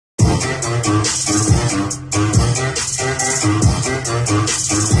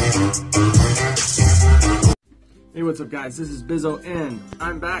what's up, guys? This is Bizzo, and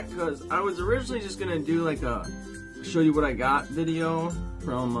I'm back because I was originally just gonna do like a show you what I got video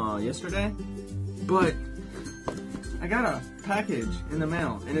from yesterday, but I got a package in the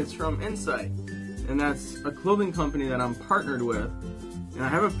mail, and it's from Insight, and that's a clothing company that I'm partnered with, and I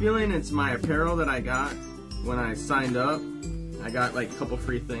have a feeling it's my apparel that I got when I signed up. I got like a couple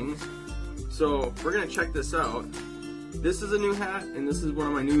free things, so we're gonna check this out. This is a new hat, and this is one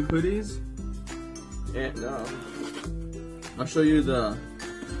of my new hoodies. And I'll show you the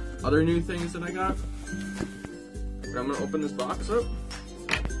other new things that I got. But I'm gonna open this box up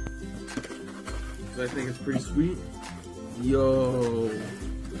because I think it's pretty sweet. Yo.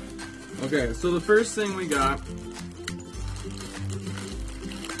 Okay, so the first thing we got.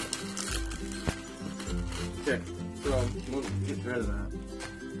 Okay, so we'll get rid of that.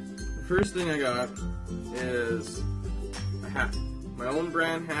 The first thing I got is a hat, my own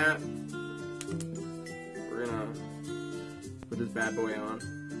brand hat. We're gonna put this bad boy on.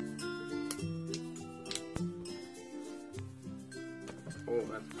 Oh,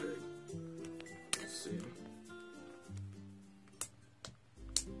 that's big. Let's see.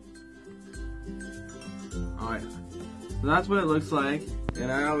 Oh yeah. So that's what it looks like.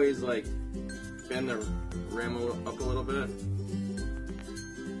 And I always like bend the rim up a little bit.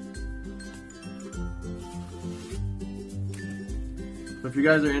 So if you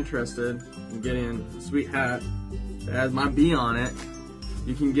guys are interested in getting a sweet hat that has my B on it,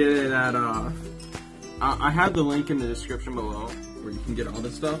 you can get it at, I have the link in the description below where you can get all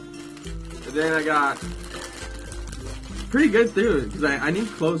this stuff. And then I got pretty good too, because I need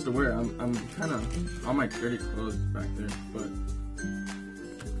clothes to wear. I'm kind of on my dirty clothes back there, but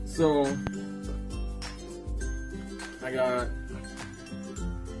so I got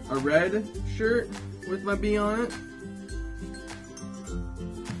a red shirt with my B on it.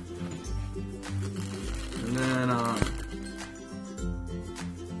 And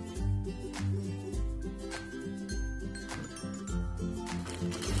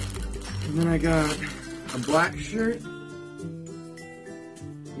then I got a black shirt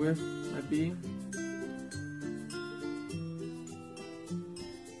with my B.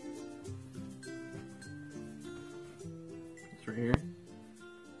 It's right here.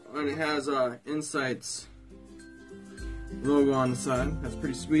 And it has Insight's logo on the side. That's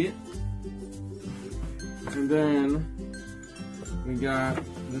pretty sweet. And then we got,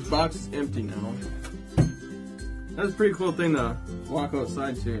 this box is empty now. That's a pretty cool thing to walk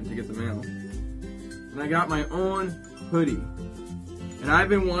outside to get the mail. And I got my own hoodie. And I've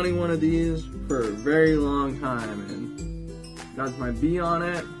been wanting one of these for a very long time. And got my B on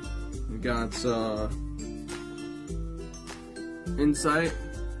it. It got Insight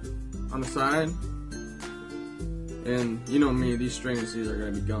on the side. And you know me, these strings, these are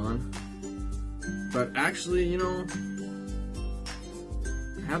gonna be gone. But actually, you know,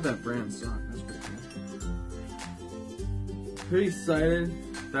 I have that brand stock. That's pretty cool. Pretty excited.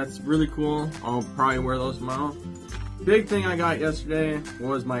 That's really cool. I'll probably wear those tomorrow. Big thing I got yesterday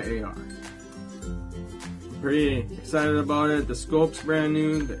was my AR. I'm pretty excited about it. The scope's brand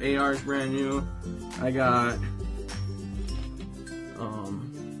new. The AR's brand new. I got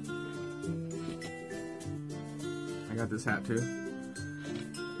this hat too.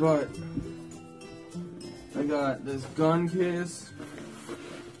 But I got this gun case,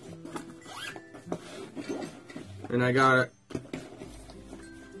 and I got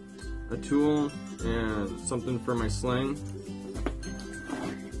a tool and something for my sling.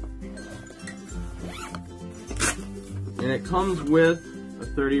 And it comes with a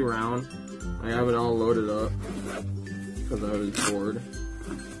 30 round. I have it all loaded up because I was bored.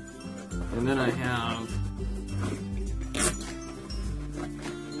 And then I have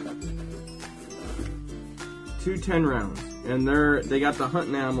two 10 rounds, and they got the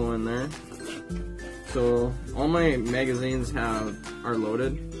hunting ammo in there, so all my magazines are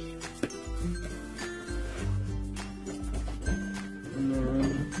loaded. And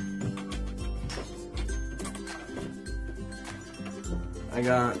then I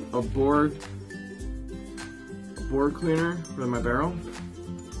got a bore cleaner for my barrel,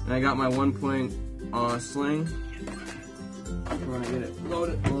 and I got my 1-point sling when I get it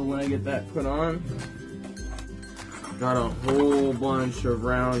loaded, or when I get that put on. Got a whole bunch of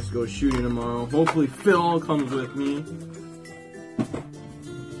rounds to go shooting tomorrow. Hopefully Phil comes with me.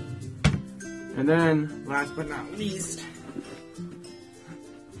 And then, last but not least,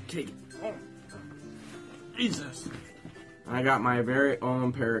 take it home. Jesus. I got my very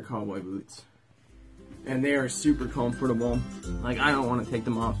own pair of cowboy boots. And they are super comfortable. Like, I don't want to take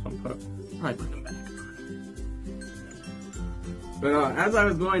them off, so I'm probably put them back on. But as I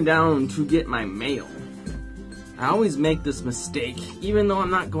was going down to get my mail, I always make this mistake. Even though I'm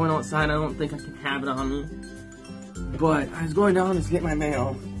not going outside, I don't think I can have it on me. But I was going down to get my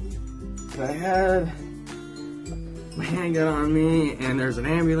mail. But I had my handgun on me, and there's an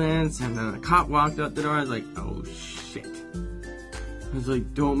ambulance, and then a cop walked up the door. I was like, oh shit. I was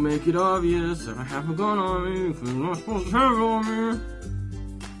like, don't make it obvious that I have a gun on me, because I'm not supposed to have it on me.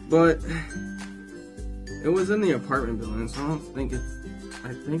 But it was in the apartment building, so I don't think it's,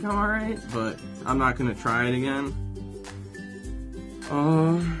 I think I'm alright, but I'm not gonna try it again.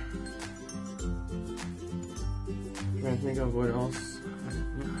 I'm trying to think of what else. I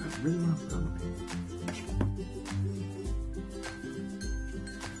really want to know.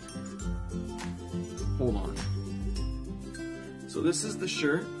 Hold on. So this is the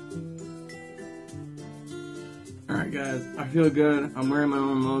shirt. Alright guys, I feel good. I'm wearing my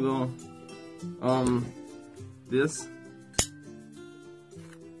own logo. This.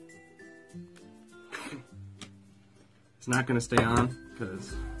 It's not gonna stay on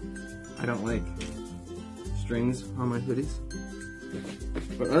because I don't like strings on my hoodies.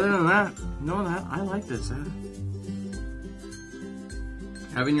 But other than that, you know that I like this.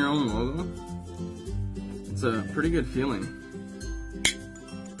 Having your own logo, it's a pretty good feeling.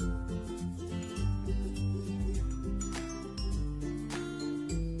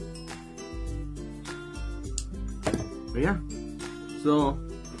 But yeah, so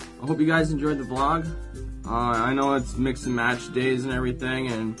I hope you guys enjoyed the vlog. I know it's mix and match days and everything,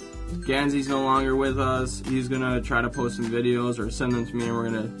 and Ganzy's no longer with us. He's gonna try to post some videos or send them to me, and we're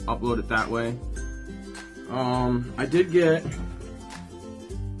gonna upload it that way. I did get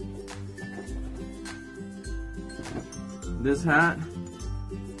this hat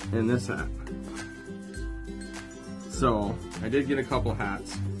and this hat. So I did get a couple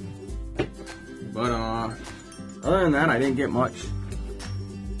hats, but other than that, I didn't get much.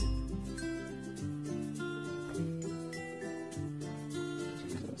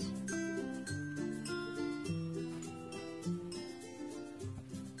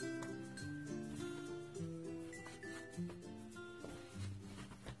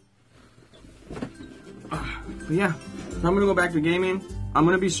 But yeah, so I'm gonna go back to gaming. I'm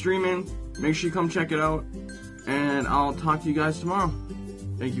gonna be streaming. Make sure you come check it out, and I'll talk to you guys tomorrow.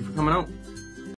 Thank you for coming out.